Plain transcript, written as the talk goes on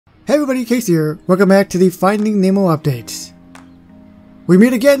Hey everybody, Case here. Welcome back to the Finding Nemo update. We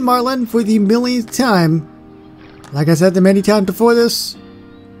meet again, Marlin, for the millionth time. Like I said the many times before this,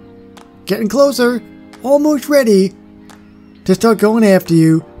 getting closer, almost ready to start going after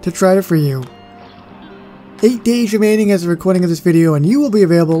you to try to free you. 8 days remaining as the recording of this video, and you will be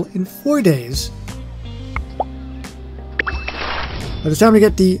available in 4 days. But it's time to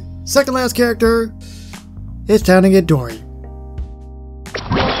get the second last character. It's time to get Dory.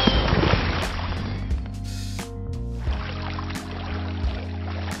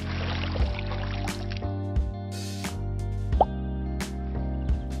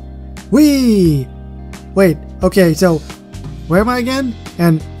 Whee! Wait, okay, so where am I again?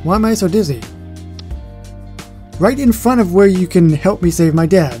 And why am I so dizzy? Right in front of where you can help me save my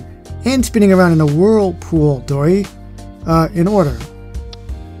dad. And spinning around in a whirlpool, Dory. In order.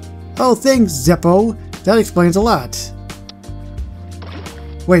 Oh, thanks, Zeppo. That explains a lot.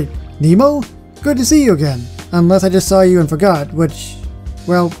 Wait, Nemo? Good to see you again. Unless I just saw you and forgot, which,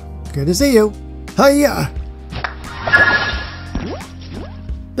 well, good to see you. Hiya!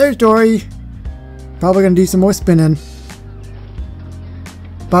 There's Dory. Probably gonna do some more spinning.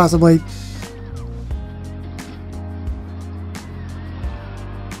 Possibly.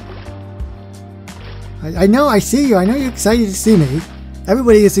 I know, I see you. I know you're excited to see me.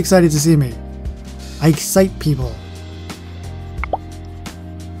 Everybody is excited to see me. I excite people.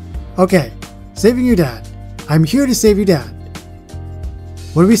 Okay, saving your dad. I'm here to save your dad.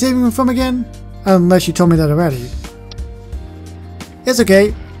 What are we saving him from again? Unless you told me that already. It's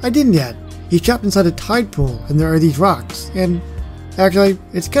okay, I didn't yet. He's trapped inside a tide pool and there are these rocks, and actually,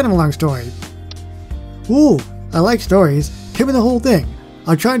 it's kind of a long story. Ooh, I like stories. Tell me the whole thing.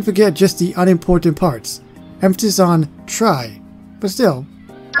 I'll try and forget just the unimportant parts. Emphasis on try, but still.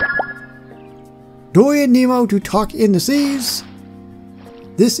 Dory and Nemo to talk in the seas.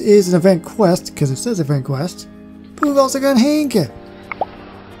 This is an event quest, because it says event quest. But we've also got Hank.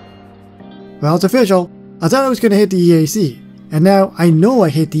 Well, it's official. I thought I was going to hit the EAC. And now I know I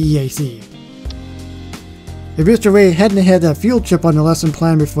hit the EAC. If Mr. Ray hadn't had that field trip on the lesson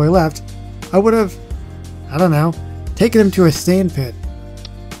plan before he left, I would have, I don't know, taken him to a sand pit.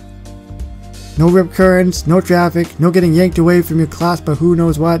 No rip currents, no traffic, no getting yanked away from your class by who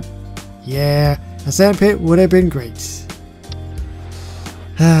knows what. Yeah, a sand pit would have been great.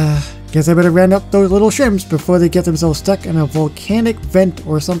 Guess I better round up those little shrimps before they get themselves stuck in a volcanic vent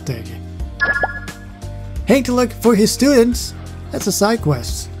or something. Hank to look for his students. That's a side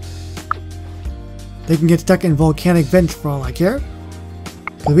quest. They can get stuck in volcanic vents for all I care.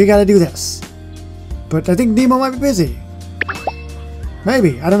 So we gotta do this. But I think Nemo might be busy.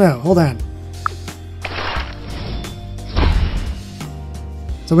 Maybe, I don't know, hold on.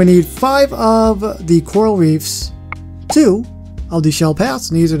 So we need 5 of the coral reefs, 2 of the shell paths,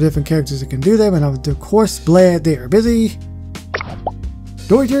 and these are different characters that can do them, and of course, Blad, they are busy.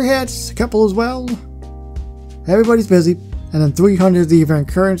 Dory tier hats, a couple as well. Everybody's busy. And then 300 of the event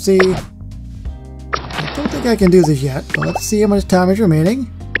currency. I don't think I can do this yet, but let's see how much time is remaining.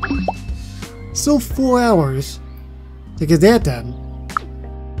 Still 4 hours to get that done.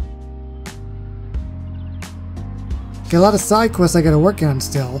 Got a lot of side quests I gotta work on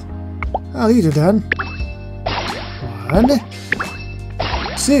still. Oh, these are done. 1,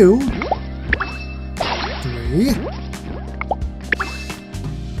 2, 3.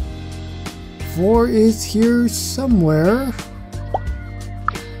 4 is here somewhere.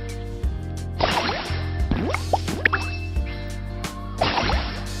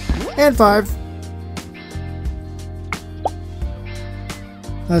 And 5.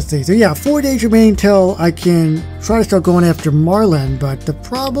 Let's see. So yeah, 4 days remain till I can try to start going after Marlin, but the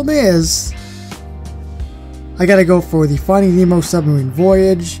problem is I gotta go for the Finding Nemo submarine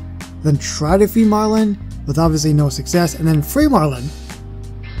voyage, then try to free Marlin with obviously no success, and then free Marlin,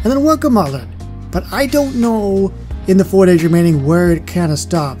 and then work on Marlin. But I don't know in the 4 days remaining where it kind of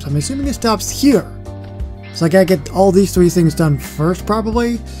stops. I'm assuming it stops here. So I gotta get all these 3 things done first,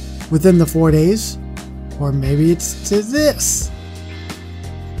 probably, within the 4 days. Or maybe it's to this.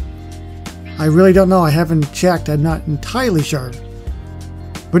 I really don't know. I haven't checked. I'm not entirely sure.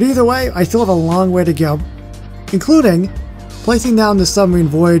 But either way, I still have a long way to go. Including placing down the submarine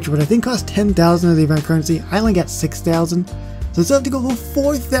voyage, which I think cost 10,000 of the event currency. I only got 6,000. So I still have to go for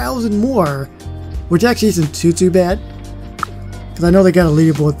 4,000 more. Which actually isn't too bad. Because I know they got a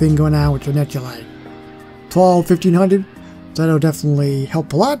leaderboard thing going on, which will net you like 12, 1,500. So that'll definitely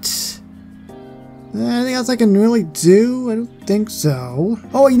help a lot. Anything else I can really do? I don't think so.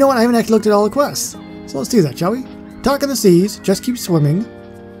 Oh, you know what? I haven't actually looked at all the quests. So let's do that, shall we? Talk in the seas, just keep swimming,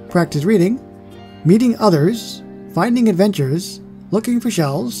 practice reading, meeting others, finding adventures, looking for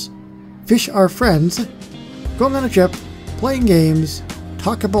shells, fish our friends, going on a trip, playing games,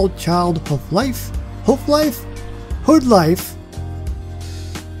 talk about childhood life, hood life,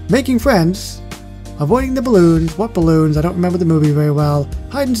 making friends, avoiding the balloons, what balloons, I don't remember the movie very well,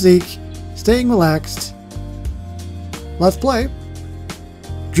 hide and seek, staying relaxed, let's play,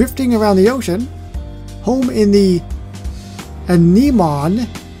 drifting around the ocean, home in the Anemon,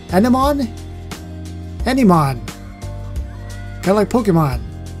 kind of like Pokemon,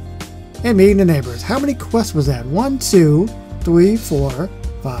 and meeting the neighbors. How many quests was that? 1, 2, 3, 4,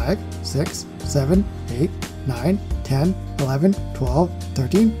 5, 6, 7, 8, 9, 10, 11, 12,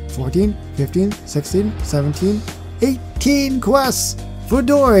 13, 14, 15, 16, 17, 18 quests for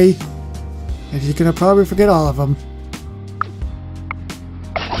Dory. And you're gonna probably forget all of them.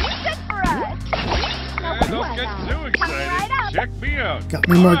 Check me out. Got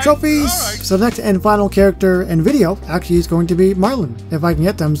me more trophies. Right. So the next and final character and video actually is going to be Marlin, if I can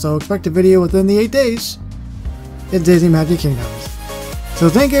get them. So expect a video within the 8 days in Disney Magic Kingdoms. So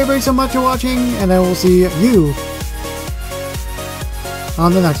thank you everybody so much for watching, and I will see you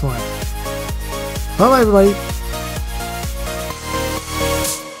on the next one. Bye bye everybody.